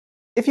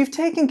If you've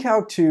taken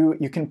Calc 2,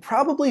 you can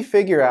probably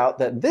figure out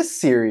that this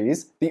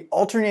series, the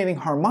alternating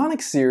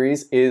harmonic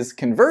series, is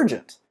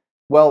convergent.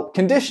 Well,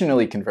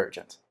 conditionally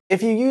convergent.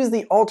 If you use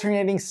the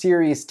alternating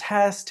series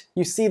test,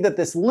 you see that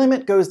this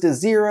limit goes to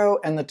 0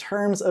 and the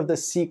terms of the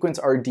sequence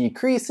are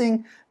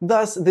decreasing,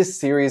 thus this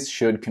series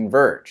should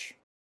converge.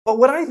 But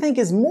what I think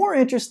is more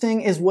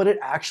interesting is what it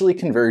actually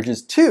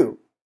converges to.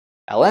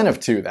 ln of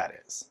 2, that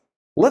is.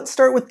 Let's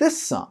start with this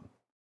sum.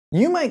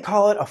 You might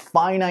call it a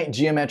finite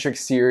geometric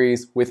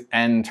series with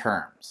n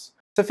terms.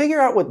 To figure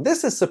out what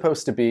this is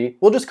supposed to be,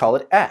 we'll just call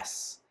it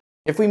s.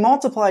 If we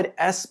multiplied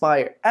s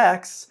by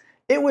x,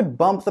 it would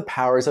bump the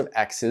powers of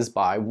x's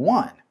by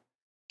 1.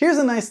 Here's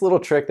a nice little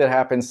trick that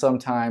happens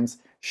sometimes.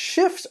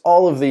 Shift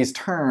all of these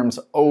terms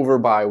over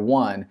by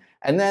 1,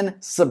 and then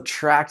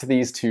subtract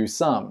these two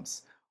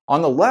sums.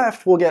 On the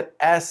left, we'll get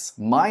s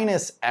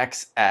minus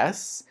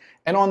xs,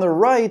 and on the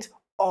right,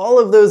 all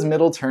of those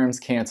middle terms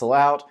cancel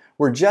out.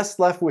 We're just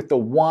left with the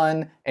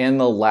 1 and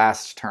the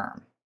last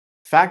term.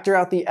 Factor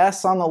out the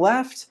s on the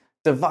left,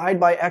 divide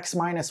by x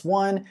minus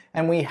 1,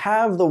 and we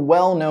have the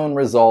well-known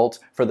result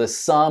for the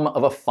sum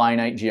of a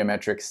finite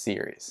geometric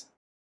series.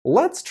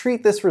 Let's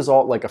treat this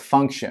result like a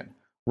function.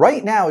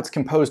 Right now it's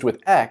composed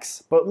with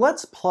x, but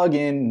let's plug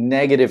in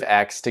negative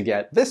x to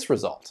get this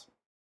result.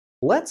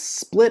 Let's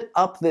split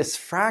up this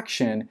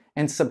fraction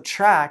and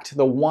subtract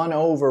the 1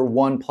 over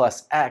 1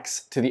 plus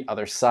x to the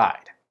other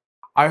side.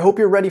 I hope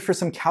you're ready for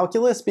some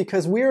calculus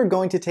because we are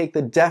going to take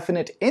the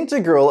definite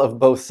integral of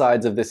both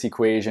sides of this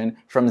equation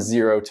from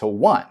 0 to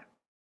 1.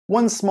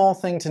 One small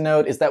thing to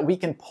note is that we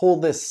can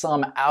pull this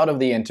sum out of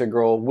the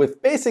integral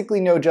with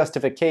basically no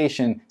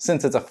justification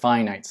since it's a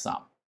finite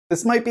sum.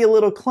 This might be a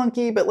little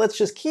clunky, but let's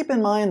just keep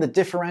in mind the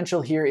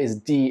differential here is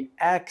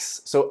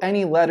dx, so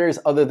any letters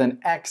other than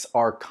x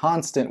are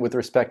constant with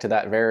respect to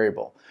that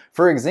variable.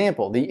 For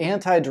example, the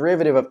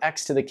antiderivative of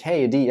x to the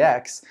k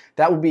dx,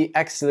 that would be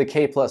x to the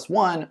k plus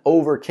 1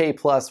 over k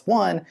plus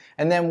 1,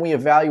 and then we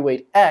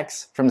evaluate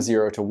x from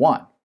 0 to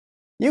 1.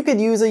 You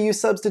could use a u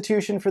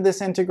substitution for this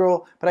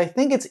integral, but I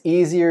think it's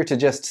easier to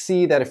just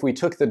see that if we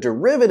took the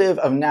derivative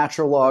of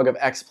natural log of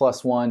x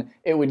plus 1,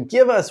 it would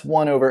give us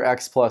 1 over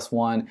x plus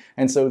 1,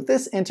 and so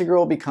this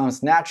integral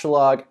becomes natural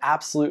log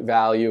absolute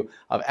value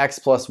of x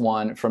plus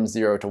 1 from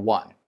 0 to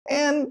 1.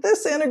 And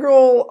this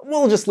integral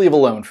we'll just leave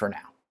alone for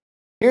now.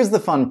 Here's the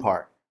fun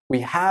part. We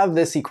have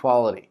this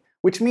equality,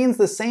 which means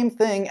the same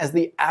thing as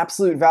the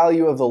absolute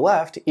value of the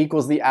left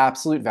equals the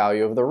absolute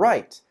value of the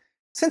right.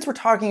 Since we're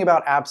talking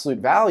about absolute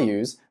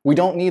values, we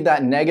don't need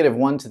that negative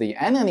 1 to the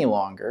n any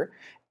longer,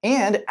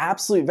 and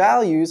absolute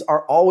values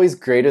are always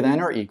greater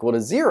than or equal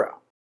to 0.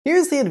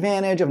 Here's the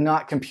advantage of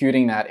not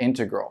computing that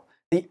integral.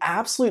 The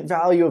absolute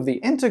value of the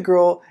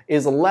integral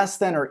is less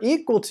than or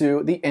equal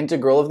to the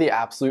integral of the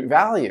absolute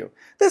value.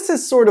 This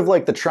is sort of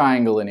like the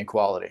triangle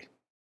inequality.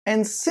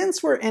 And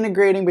since we're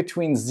integrating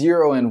between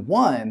 0 and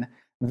 1,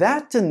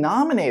 that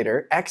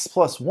denominator, x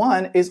plus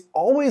 1, is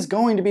always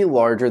going to be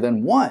larger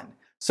than 1.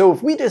 So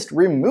if we just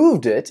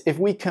removed it, if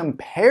we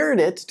compared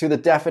it to the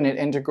definite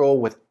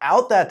integral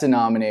without that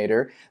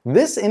denominator,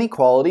 this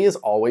inequality is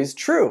always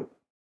true.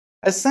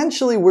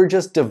 Essentially, we're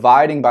just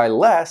dividing by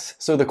less,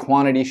 so the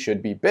quantity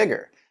should be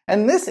bigger.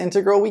 And this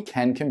integral we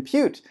can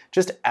compute.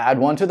 Just add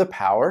 1 to the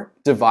power,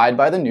 divide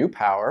by the new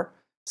power,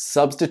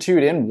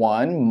 substitute in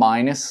 1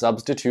 minus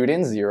substitute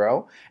in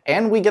 0,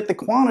 and we get the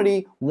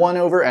quantity 1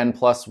 over n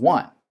plus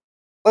 1.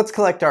 Let's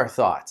collect our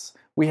thoughts.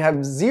 We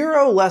have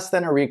 0 less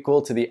than or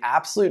equal to the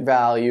absolute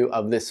value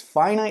of this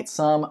finite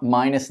sum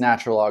minus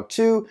natural log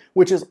 2,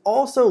 which is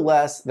also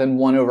less than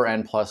 1 over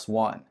n plus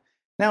 1.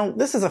 Now,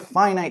 this is a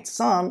finite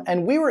sum,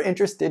 and we were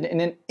interested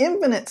in an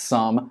infinite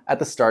sum at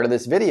the start of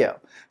this video.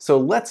 So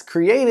let's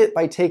create it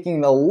by taking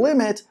the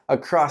limit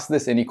across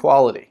this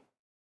inequality.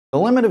 The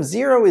limit of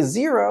 0 is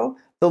 0.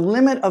 The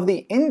limit of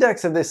the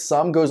index of this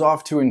sum goes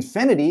off to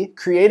infinity,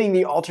 creating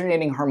the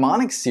alternating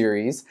harmonic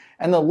series,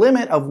 and the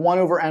limit of 1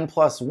 over n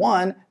plus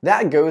 1,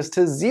 that goes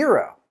to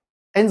 0.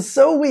 And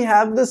so we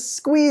have the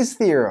squeeze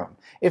theorem.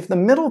 If the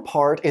middle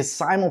part is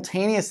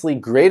simultaneously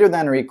greater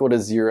than or equal to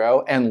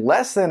 0 and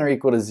less than or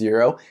equal to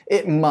 0,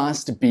 it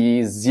must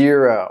be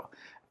 0.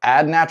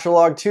 Add natural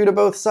log 2 to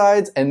both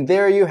sides, and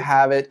there you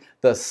have it.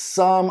 The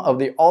sum of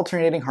the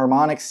alternating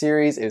harmonic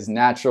series is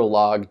natural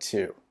log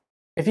 2.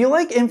 If you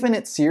like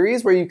infinite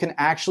series where you can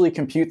actually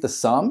compute the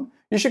sum,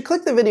 you should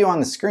click the video on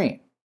the screen.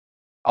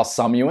 I'll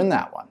sum you in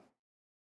that one.